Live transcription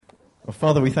Well,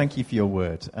 Father, we thank you for your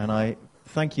word, and I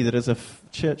thank you that as a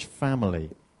church family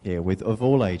here, of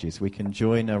all ages, we can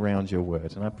join around your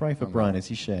word. And I pray for Brian as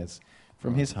he shares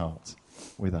from his heart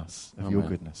with us of your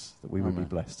goodness, that we would be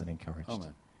blessed and encouraged.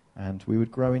 Amen. And we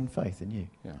would grow in faith in you.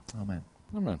 Yeah. Amen.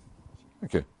 Amen.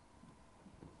 Thank you.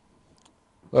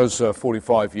 Those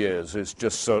 45 years is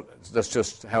just that's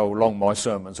just how long my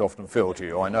sermons often feel to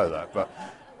you. I know that, but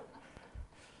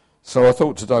so I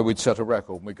thought today we'd set a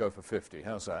record and we'd go for 50.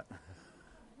 How's that?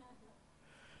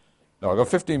 No, I've got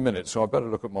 15 minutes, so I better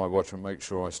look at my watch and make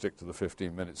sure I stick to the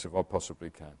 15 minutes if I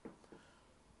possibly can.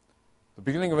 The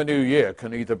beginning of a new year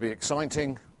can either be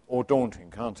exciting or daunting,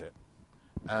 can't it?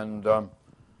 And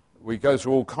we go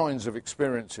through all kinds of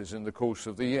experiences in the course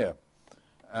of the year.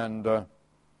 And I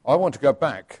want to go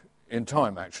back in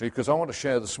time, actually, because I want to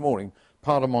share this morning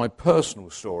part of my personal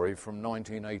story from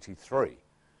 1983,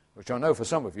 which I know for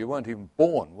some of you weren't even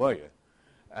born, were you?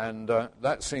 And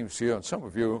that seems to you, and some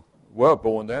of you were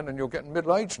born then, and you're getting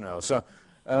middle-aged now. So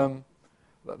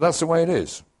that's the way it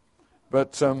is.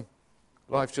 But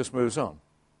life just moves on.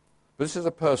 But this is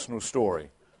a personal story.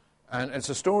 And it's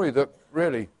a story that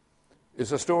really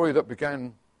is a story that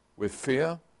began with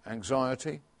fear,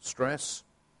 anxiety, stress,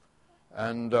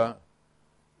 and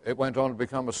it went on to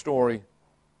become a story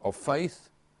of faith.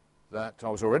 That I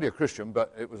was already a Christian,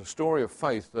 but it was a story of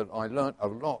faith that I learnt a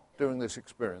lot during this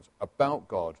experience about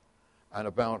God and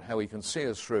about how he can see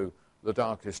us through the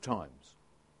darkest times.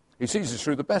 He sees us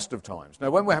through the best of times. Now,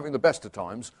 when we're having the best of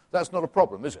times, that's not a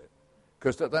problem, is it?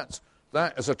 Because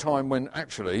that is a time when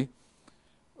actually,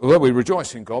 although we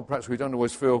rejoice in God, perhaps we don't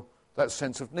always feel that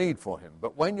sense of need for him.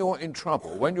 But when you're in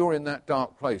trouble, when you're in that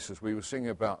dark place, as we were singing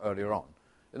about earlier on,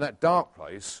 in that dark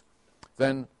place,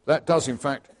 then that does, in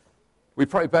fact, we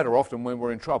pray better often when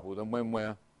we're in trouble than when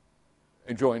we're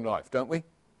enjoying life, don't we?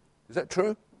 Is that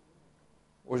true?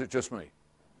 Or is it just me?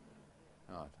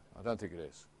 No, I don't think it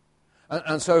is.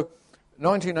 And so,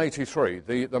 1983,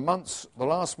 the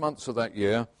last months of that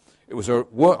year, it was I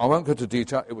won't go into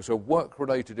detail, it was a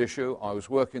work-related issue. I was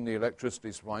working in the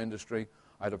electricity supply industry.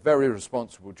 I had a very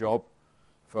responsible job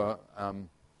for, I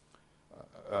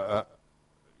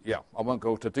won't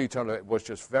go into detail, it was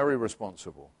just very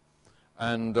responsible.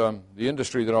 And the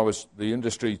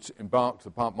industry embarked,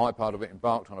 my part of it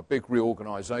embarked on a big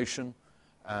reorganization,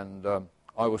 and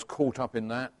I was caught up in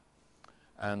that,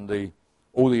 and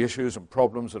all the issues and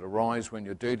problems that arise when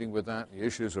you're dealing with that, the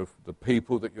issues of the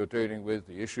people that you're dealing with,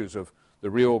 the issues of the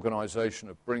reorganization,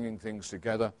 of bringing things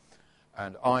together.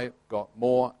 And I got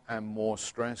more and more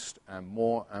stressed and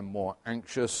more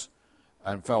anxious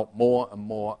and felt more and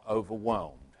more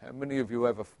overwhelmed. How many of you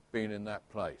ever been in that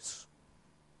place?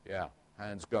 Yeah,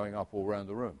 hands going up all around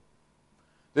the room.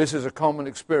 This is a common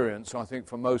experience, I think,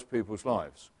 for most people's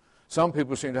lives. Some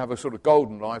people seem to have a sort of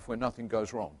golden life where nothing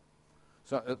goes wrong.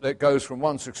 So it goes from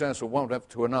one successful one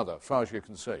to another, as far as you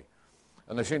can see.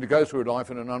 And they seem to go through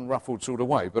life in an unruffled sort of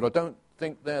way. But I don't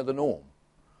think they're the norm.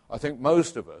 I think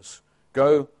most of us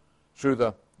go through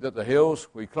the hills,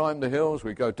 we climb the hills,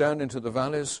 we go down into the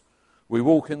valleys, we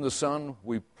walk in the sun,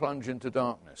 we plunge into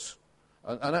darkness.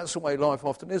 And that's the way life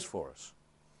often is for us.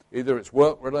 Either it's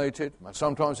work-related,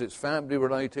 sometimes it's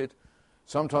family-related,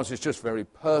 sometimes it's just very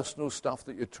personal stuff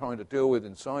that you're trying to deal with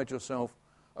inside yourself,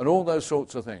 and all those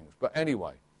sorts of things. But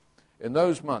anyway, in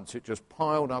those months it just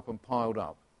piled up and piled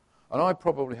up. And I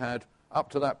probably had, up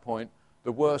to that point,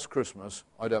 the worst Christmas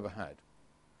I'd ever had.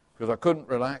 Because I couldn't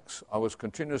relax, I was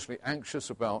continuously anxious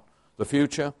about the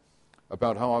future,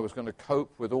 about how I was going to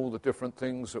cope with all the different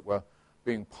things that were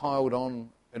being piled on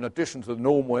in addition to the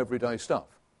normal everyday stuff.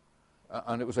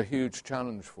 And it was a huge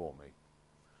challenge for me.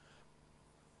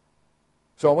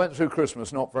 So I went through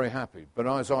Christmas not very happy. But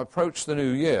as I approached the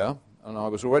new year, and I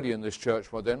was already in this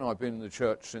church by then, I'd been in the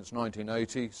church since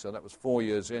 1980, so that was 4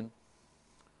 years in.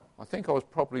 I think I was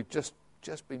probably just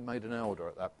been made an elder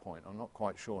at that point. I'm not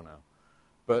quite sure now.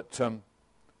 But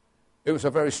it was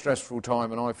a very stressful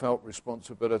time, and I felt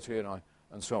responsibility and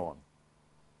so on.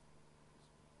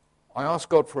 I asked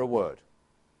God for a word.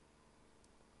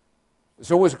 It's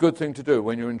always a good thing to do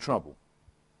when you're in trouble.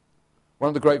 One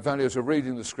of the great values of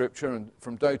reading the Scripture and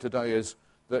from day to day is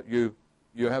that you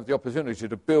have the opportunity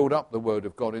to build up the Word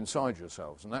of God inside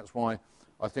yourselves. And that's why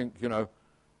I think,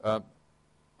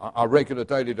 our regular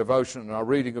daily devotion and our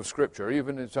reading of Scripture,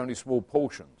 even if it's only small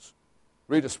portions,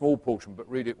 read a small portion but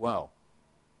read it well.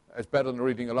 It's better than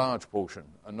reading a large portion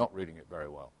and not reading it very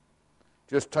well.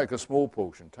 Just take a small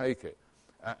portion, take it.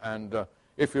 And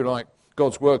if you like,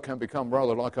 God's Word can become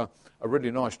rather like a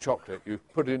really nice chocolate. You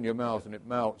put it in your mouth and it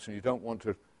melts, and you don't want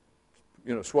to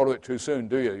swallow it too soon,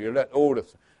 do you? You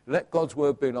let God's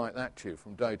Word be like that to you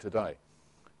from day to day.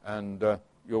 And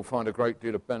you'll find a great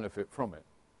deal of benefit from it.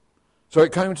 So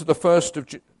it came to the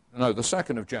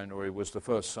 2nd of January was the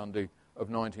first Sunday of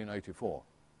 1984.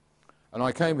 And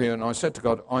I came here and I said to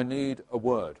God, I need a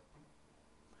word.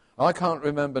 I can't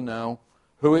remember now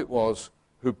who it was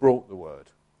who brought the word.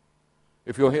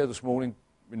 If you're here this morning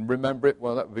and remember it,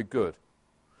 well, that would be good.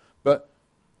 But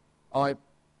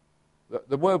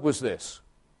the word was this.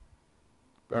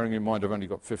 Bearing in mind I've only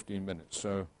got 15 minutes,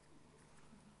 so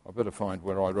I better find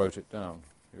where I wrote it down.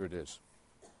 Here it is.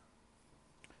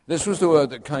 This was the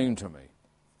word that came to me.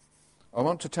 I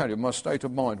want to tell you, my state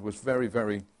of mind was very,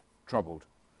 very troubled.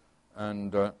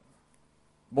 And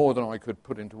more than I could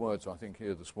put into words, I think,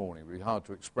 here this morning. It would be hard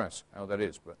to express how that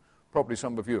is, but probably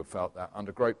some of you have felt that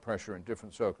under great pressure in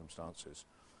different circumstances.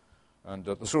 And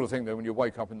the sort of thing that when you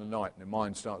wake up in the night and your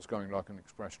mind starts going like an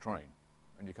express train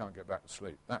and you can't get back to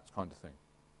sleep, that kind of thing.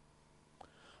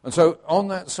 And so on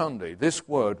that Sunday, this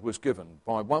word was given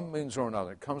by one means or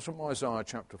another. It comes from Isaiah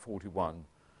chapter 41,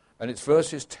 and it's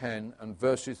verses 10 and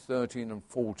verses 13 and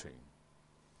 14.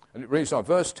 And it reads like,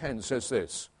 verse 10 says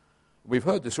this. We've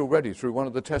heard this already through one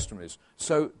of the testimonies.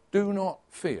 So do not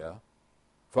fear,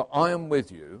 for I am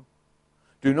with you.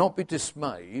 Do not be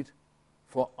dismayed,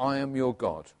 for I am your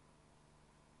God.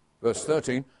 Verse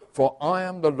 13, for I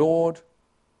am the Lord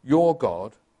your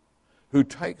God, who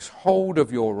takes hold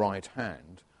of your right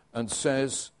hand and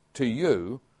says to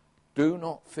you, do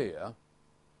not fear,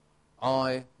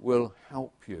 I will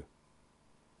help you.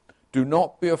 Do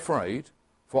not be afraid,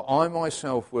 for I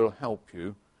myself will help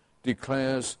you,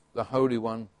 declares the Holy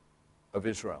One of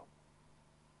Israel.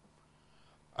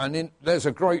 And there's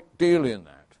a great deal in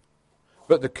that.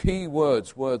 But the key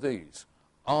words were these.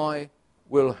 I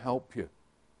will help you.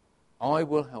 I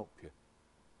will help you.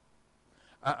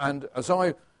 And as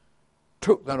I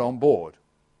took that on board,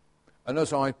 and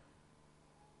as I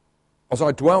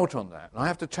dwelt on that, and I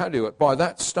have to tell you, by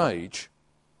that stage,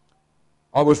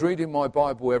 I was reading my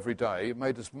Bible every day. It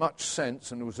made as much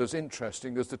sense and it was as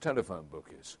interesting as the telephone book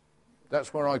is.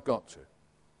 That's where I got to.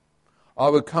 I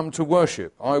would come to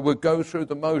worship. I would go through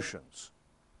the motions.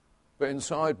 But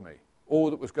inside me, all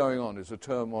that was going on is a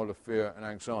turmoil of fear and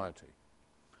anxiety.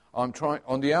 On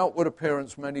the outward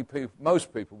appearance,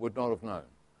 most people would not have known.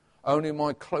 Only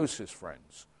my closest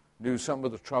friends knew some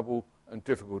of the trouble and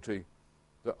difficulty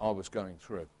that I was going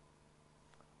through.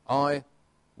 I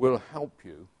will help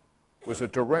you was a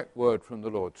direct word from the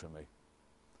Lord to me.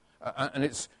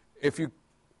 And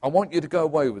I want you to go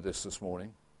away with this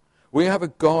morning. We have a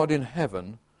God in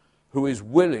heaven who is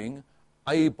willing,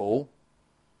 able,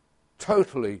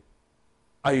 totally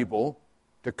able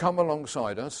to come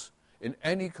alongside us in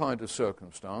any kind of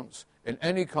circumstance, in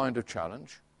any kind of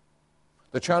challenge.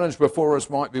 The challenge before us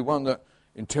might be one that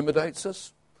intimidates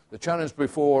us. The challenge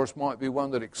before us might be one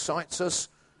that excites us.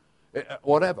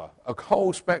 Whatever, a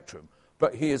whole spectrum.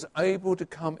 But he is able to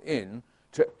come in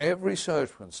to every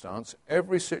circumstance,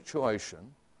 every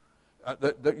situation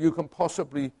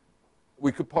that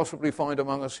we could possibly find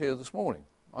among us here this morning.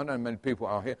 I know many people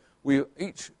are here. We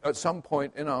each, at some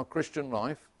point in our Christian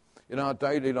life, in our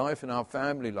daily life, in our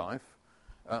family life,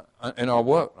 in our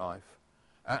work life,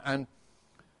 and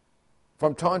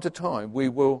from time to time we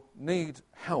will need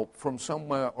help from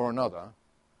somewhere or another.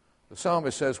 The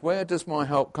psalmist says, where does my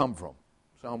help come from?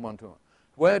 Psalm 121.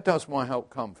 Where does my help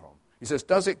come from? He says,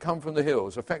 does it come from the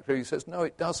hills? Effectively, he says, no,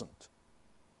 it doesn't.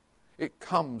 It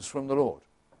comes from the Lord.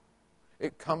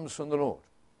 It comes from the Lord.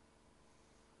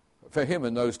 For him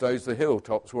in those days, the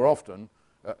hilltops were often,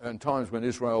 and times when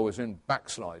Israel was in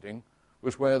backsliding,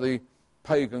 was where the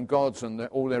pagan gods and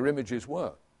all their images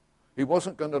were. He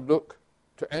wasn't going to look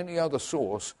to any other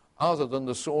source other than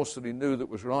the source that he knew that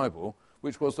was reliable,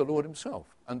 which was the Lord himself.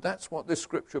 And that's what this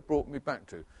scripture brought me back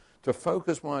to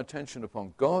focus my attention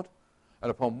upon God and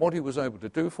upon what he was able to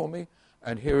do for me,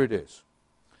 and here it is.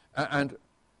 And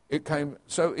it came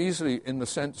so easily in the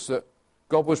sense that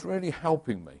God was really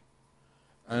helping me.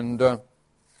 And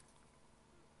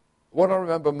what I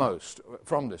remember most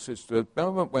from this is the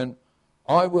moment when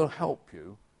I will help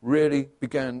you really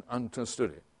began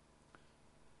understood it.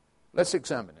 Let's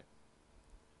examine it.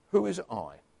 Who is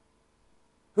I?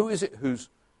 Who is it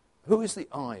who is the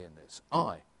I in this?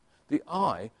 I. The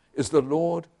I is the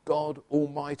Lord God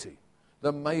Almighty,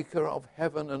 the maker of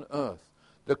heaven and earth,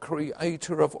 the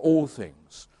creator of all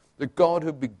things, the God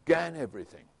who began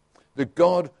everything, the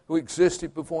God who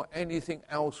existed before anything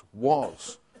else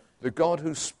was, the God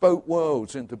who spoke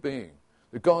worlds into being,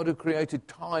 the God who created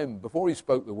time before he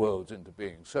spoke the worlds into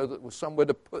being, so that there was somewhere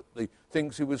to put the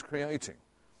things he was creating.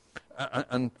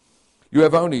 And you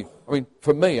have only,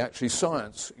 for me, actually,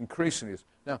 science increasingly is.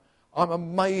 Now, I'm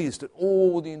amazed at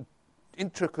all the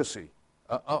intricacy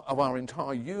of our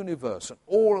entire universe and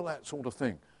all of that sort of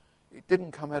thing, it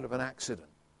didn't come out of an accident.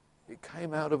 It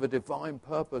came out of a divine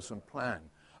purpose and plan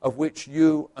of which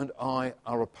you and I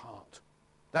are a part.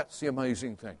 That's the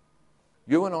amazing thing.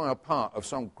 You and I are part of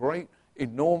some great,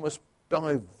 enormous,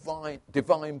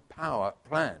 divine power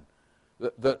plan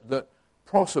that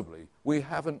possibly we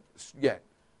haven't yet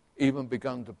even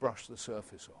begun to brush the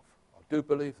surface of. I do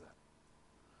believe that.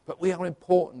 But we are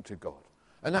important to God.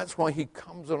 And that's why he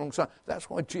comes alongside. That's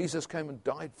why Jesus came and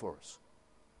died for us.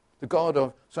 The God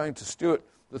of saying to Stuart,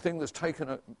 the thing that's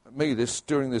taken me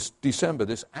during this December,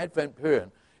 this Advent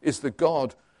period, is the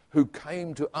God who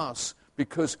came to us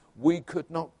because we could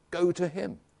not go to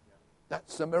him.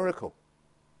 That's the miracle.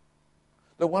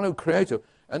 The one who created.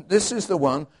 And this is the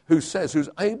one who says, who's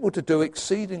able to do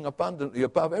exceeding abundantly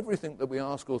above everything that we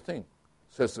ask or think,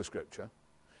 says the Scripture.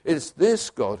 It's this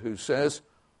God who says,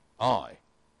 I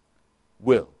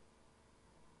will.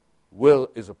 Will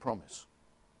is a promise.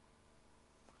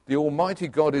 The Almighty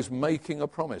God is making a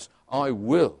promise. I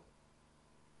will.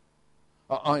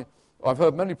 I've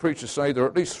heard many preachers say there are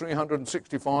at least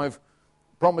 365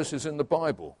 promises in the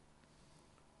Bible.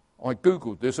 I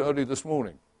Googled this early this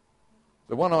morning.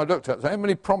 The one I looked at, how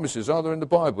many promises are there in the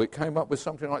Bible? It came up with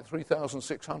something like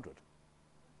 3,600.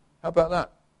 How about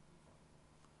that?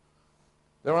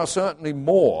 There are certainly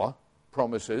more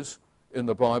promises in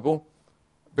the Bible,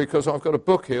 because I've got a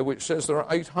book here which says there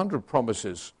are 800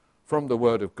 promises from the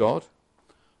Word of God.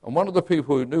 And one of the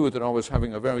people who knew that I was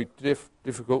having a very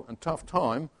difficult and tough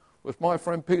time was my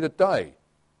friend Peter Day,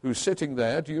 who's sitting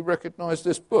there. Do you recognize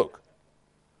this book?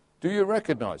 Do you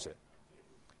recognize it?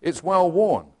 It's well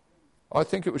worn. I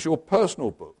think it was your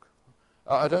personal book.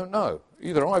 I don't know.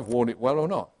 Either I've worn it well or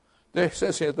not. It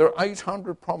says here there are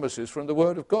 800 promises from the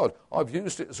Word of God. I've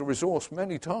used it as a resource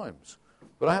many times.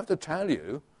 But I have to tell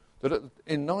you that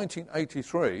in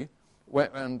 1983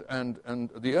 and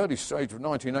the early stage of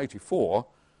 1984,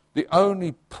 the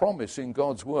only promise in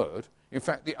God's Word, in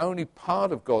fact, the only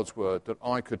part of God's Word that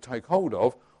I could take hold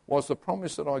of was the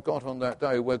promise that I got on that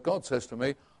day where God says to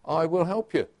me, I will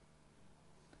help you.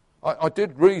 I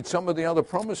did read some of the other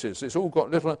promises. It's all got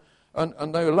little,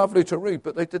 and they were lovely to read,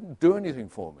 but they didn't do anything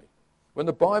for me. When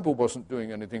the Bible wasn't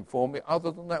doing anything for me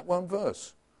other than that one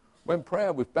verse. When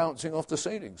prayer was bouncing off the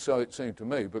ceiling, so it seemed to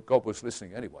me, but God was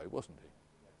listening anyway, wasn't he?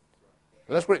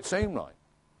 But that's what it seemed like.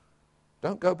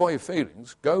 Don't go by your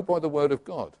feelings, go by the Word of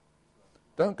God.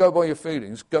 Don't go by your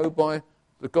feelings, go by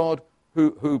the God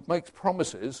who makes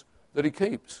promises that he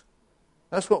keeps.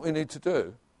 That's what we need to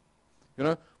do. You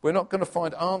know, we're not going to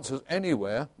find answers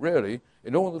anywhere, really,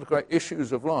 in all the great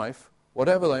issues of life,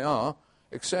 whatever they are,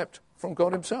 except from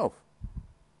God himself.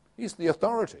 He's the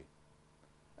authority.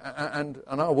 And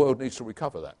our world needs to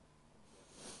recover that.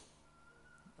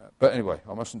 But anyway,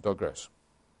 I mustn't digress.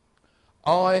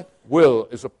 I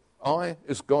is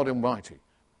God Almighty.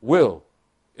 Will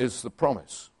is the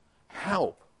promise.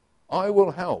 Help. I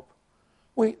will help.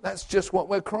 That's just what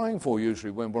we're crying for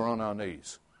usually when we're on our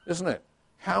knees, isn't it?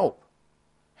 Help.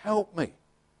 Help me.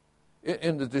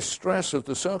 In the distress of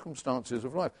the circumstances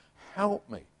of life. Help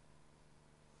me.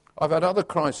 I've had other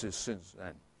crises since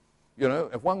then, you know,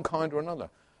 of one kind or another.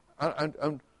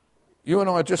 And you and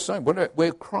I are just saying,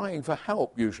 we're crying for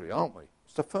help usually, aren't we?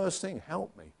 It's the first thing,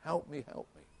 help me, help me, help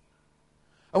me.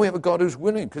 And we have a God who's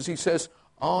willing, because he says,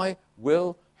 I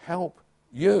will help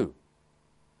you.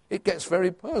 It gets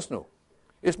very personal.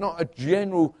 It's not a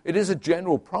general, it is a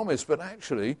general promise, but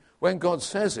actually, when God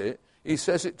says it, he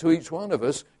says it to each one of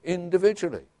us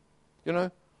individually. You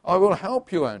know, I will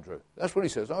help you, Andrew. That's what he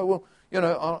says. I will, you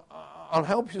know, I'll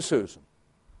help you, Susan.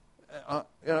 You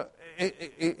know,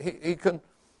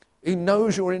 he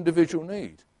knows your individual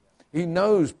need. He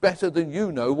knows better than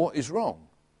you know what is wrong.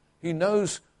 He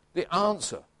knows the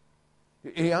answer.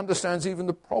 He understands even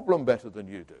the problem better than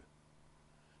you do.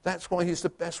 That's why he's the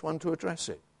best one to address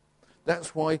it.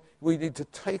 That's why we need to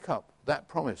take up that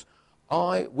promise.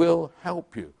 I will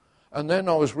help you. And then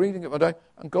I was reading it one day,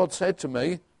 and God said to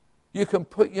me, you can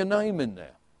put your name in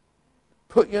there.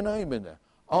 Put your name in there.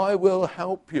 I will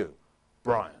help you,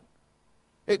 Brian.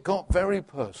 It got very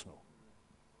personal.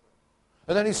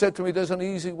 And then he said to me, there's an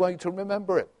easy way to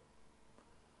remember it.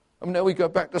 And now we go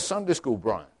back to Sunday school,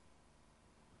 Brian.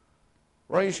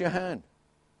 Raise your hand.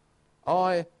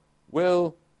 I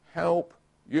will help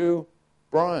you,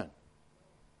 Brian.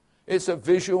 It's a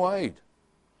visual aid.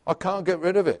 I can't get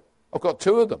rid of it. I've got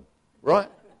two of them, right?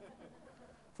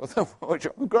 For which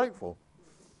I'm grateful,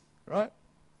 right?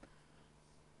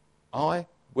 I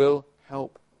will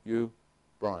help you,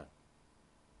 Brian.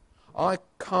 I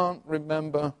can't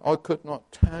remember, I could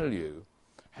not tell you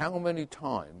how many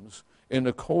times in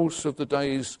the course of the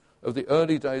days of the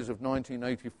early days of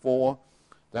 1984,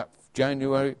 that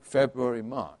January, February,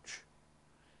 March.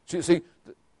 See,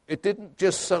 it didn't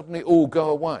just suddenly all go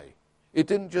away. It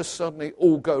didn't just suddenly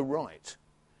all go right.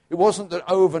 It wasn't that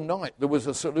overnight there was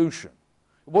a solution.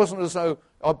 It wasn't as though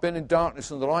I'd been in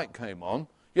darkness and the light came on.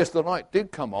 Yes, the light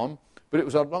did come on, but it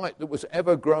was a light that was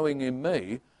ever growing in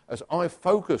me as I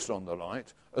focused on the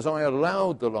light, as I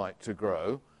allowed the light to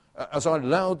grow, as I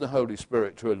allowed the Holy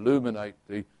Spirit to illuminate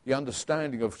the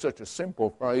understanding of such a simple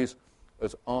phrase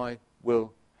as I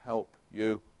will help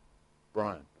you,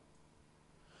 Brian.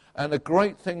 And the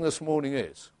great thing this morning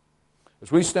is,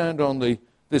 as we stand on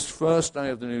this first day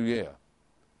of the new year,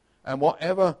 and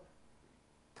whatever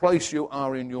place you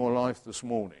are in your life this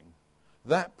morning,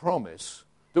 that promise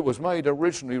that was made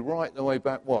originally right the way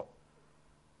back,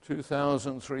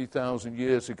 2,000, 3,000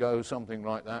 years ago, something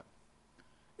like that,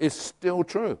 is still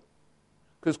true.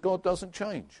 Because God doesn't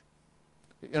change.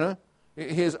 You know,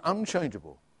 He is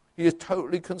unchangeable. He is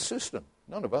totally consistent.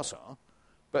 None of us are,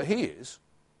 but He is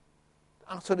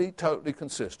utterly, totally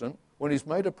consistent. When He's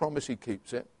made a promise, He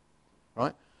keeps it,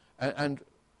 right? And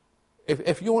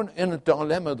if you're in a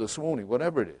dilemma this morning,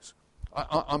 whatever it is,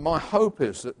 my hope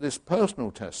is that this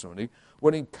personal testimony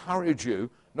will encourage you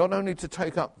not only to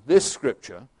take up this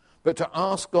scripture, but to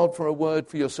ask God for a word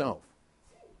for yourself.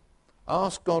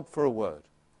 Ask God for a word.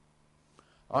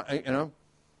 I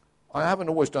haven't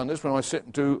always done this when I sit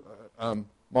and do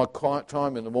my quiet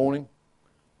time in the morning.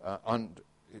 And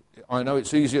I know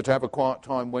it's easier to have a quiet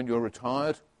time when you're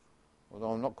retired,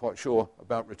 although I'm not quite sure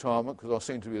about retirement because I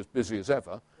seem to be as busy as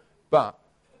ever. But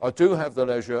I do have the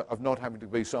leisure of not having to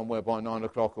be somewhere by 9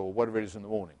 o'clock or whatever it is in the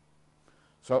morning.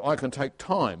 So I can take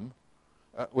time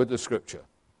with the scripture.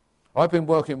 I've been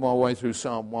working my way through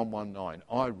Psalm 119.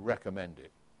 I recommend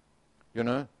it. You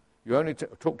know, you only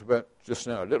talked about just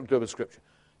now a little bit of scripture.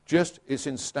 Just it's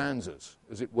in stanzas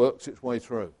as it works its way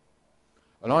through.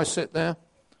 And I sit there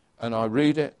and I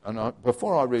read it, and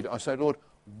before I read it, I say, Lord,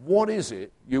 what is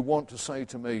it you want to say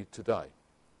to me today?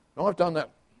 Now, I've done that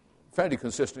fairly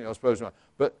consistently, I suppose,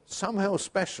 but somehow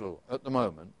special at the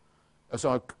moment, as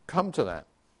I come to that,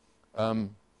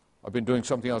 I've been doing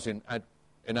something else in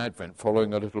Advent,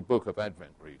 following a little book of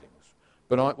Advent readings.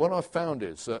 But what I've found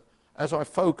is that as I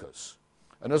focus,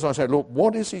 and as I say, Lord,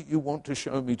 what is it you want to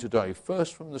show me today?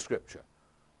 First from the Scripture.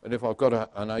 And if I've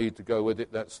got an aid to go with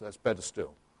it, that's better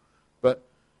still.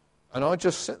 And I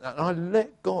just sit there and I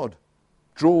let God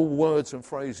draw words and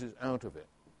phrases out of it.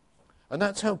 And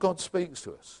that's how God speaks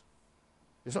to us.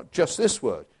 It's not just this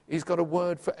word. He's got a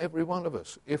word for every one of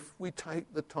us. If we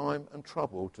take the time and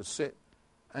trouble to sit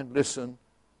and listen,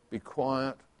 be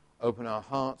quiet, open our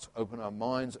hearts, open our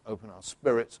minds, open our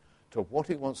spirits to what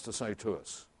He wants to say to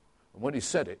us. And when He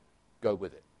said it, go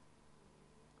with it.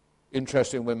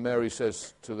 Interesting when Mary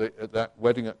says at that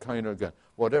wedding at Cana again,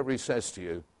 whatever He says to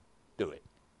you, do it.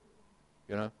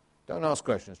 You know, don't ask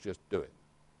questions, just do it.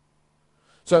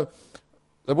 So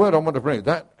the word I want to bring,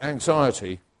 that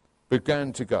anxiety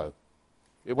began to go.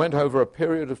 It went over a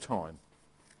period of time,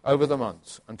 over the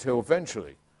months, until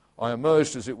eventually I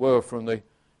emerged, as it were, from the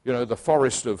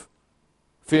forest of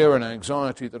fear and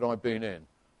anxiety that I'd been in.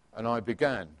 And I'd been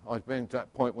to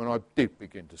that point when I did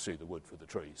begin to see the wood for the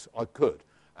trees. I could.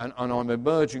 And I'm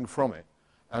emerging from it.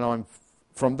 And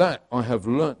from that, I have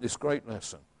learnt this great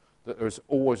lesson, that there is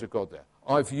always a God there.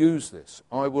 I've used this.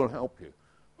 I will help you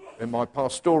in my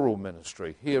pastoral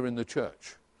ministry here in the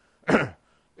church,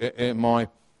 in my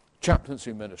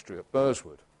chaplaincy ministry at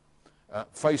Burswood,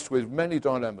 faced with many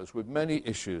dilemmas, with many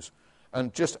issues,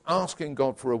 and just asking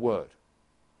God for a word.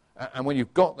 And when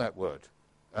you've got that word,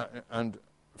 and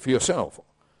for yourself,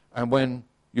 and when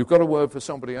you've got a word for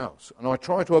somebody else, and I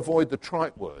try to avoid the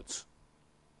trite words,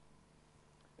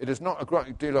 it is not a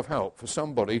great deal of help for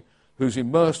somebody who's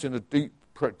immersed in a deep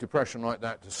depression like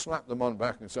that to slap them on the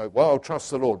back and say, well, trust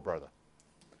the Lord, brother.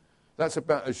 That's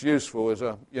about as useful as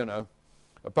a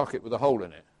bucket with a hole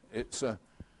in it.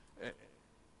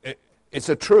 It's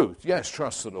a truth. Yes,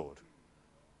 trust the Lord.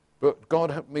 But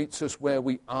God meets us where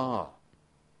we are.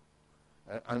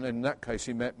 And in that case,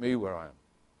 He met me where I am.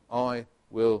 I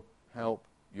will help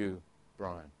you,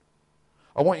 Brian.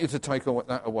 I want you to take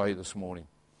that away this morning.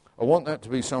 I want that to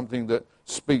be something that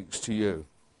speaks to you.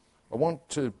 I want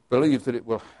to believe that it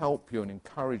will help you and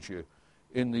encourage you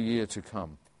in the year to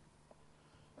come.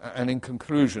 And in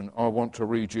conclusion, I want to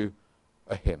read you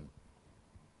a hymn.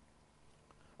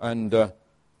 And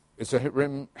it's a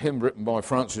hymn written by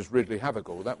Frances Ridley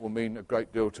Havergal. That will mean a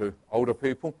great deal to older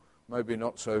people, maybe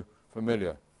not so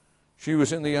familiar. She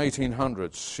was in the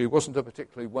 1800s. She wasn't a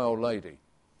particularly well lady.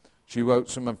 She wrote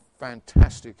some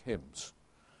fantastic hymns.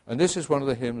 And this is one of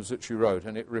the hymns that she wrote,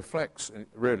 and it reflects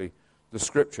really the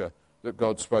scripture that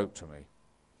God spoke to me.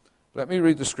 Let me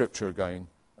read the scripture again,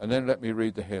 and then let me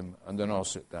read the hymn, and then I'll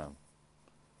sit down.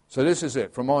 So this is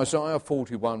it, from Isaiah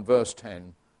 41, verse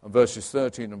 10, and verses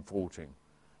 13 and 14.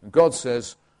 And God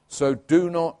says, so do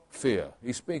not fear.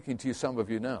 He's speaking to you, some of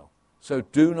you now. So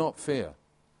do not fear,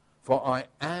 for I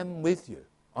am with you.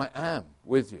 I am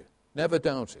with you. Never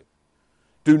doubt it.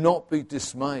 Do not be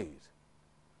dismayed.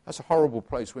 That's a horrible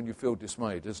place when you feel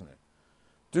dismayed, isn't it?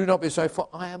 Do not be dismayed, for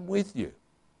I am with you.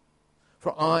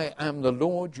 For I am the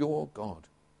Lord your God,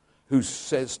 who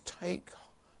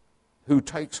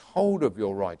takes hold of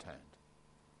your right hand.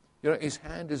 You know, his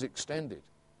hand is extended.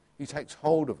 He takes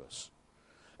hold of us.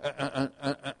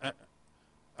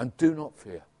 And do not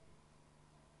fear.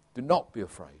 Do not be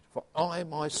afraid, for I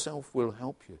myself will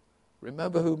help you.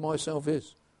 Remember who myself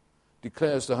is,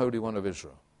 declares the Holy One of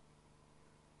Israel.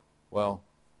 Well,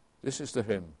 this is the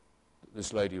hymn that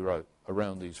this lady wrote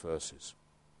around these verses.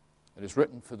 It is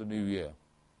written for the new year.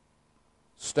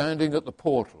 Standing at the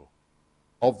portal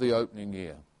of the opening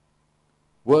year,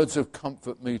 words of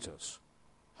comfort meet us,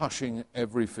 hushing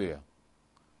every fear,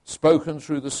 spoken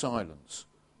through the silence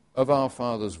of our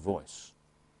Father's voice,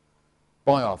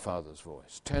 by our Father's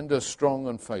voice, tender, strong,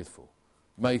 and faithful,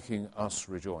 making us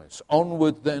rejoice.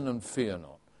 Onward then and fear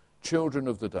not, children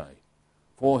of the day,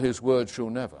 for his word shall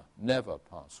never, never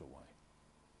pass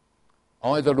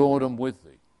away. I, the Lord, am with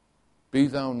thee. Be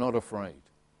thou not afraid.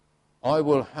 I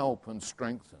will help and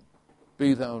strengthen.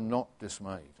 Be thou not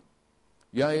dismayed.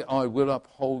 Yea, I will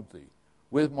uphold thee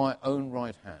with my own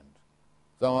right hand.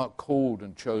 Thou art called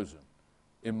and chosen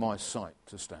in my sight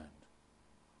to stand.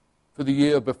 For the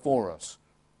year before us,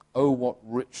 oh, what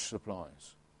rich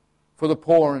supplies. For the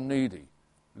poor and needy,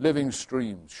 living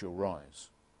streams shall rise.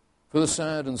 For the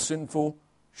sad and sinful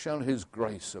shall his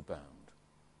grace abound.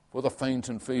 For the faint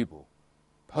and feeble,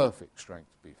 perfect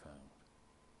strength be found.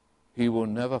 He will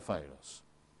never fail us.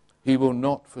 He will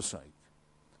not forsake.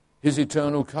 His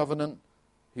eternal covenant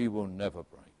he will never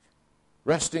break.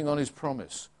 Resting on his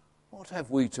promise, what have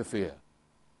we to fear?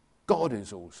 God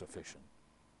is all sufficient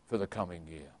for the coming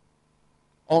year.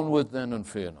 Onward then and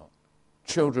fear not,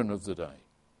 children of the day,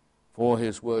 for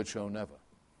his word shall never,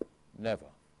 never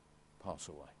pass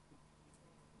away.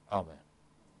 Amen.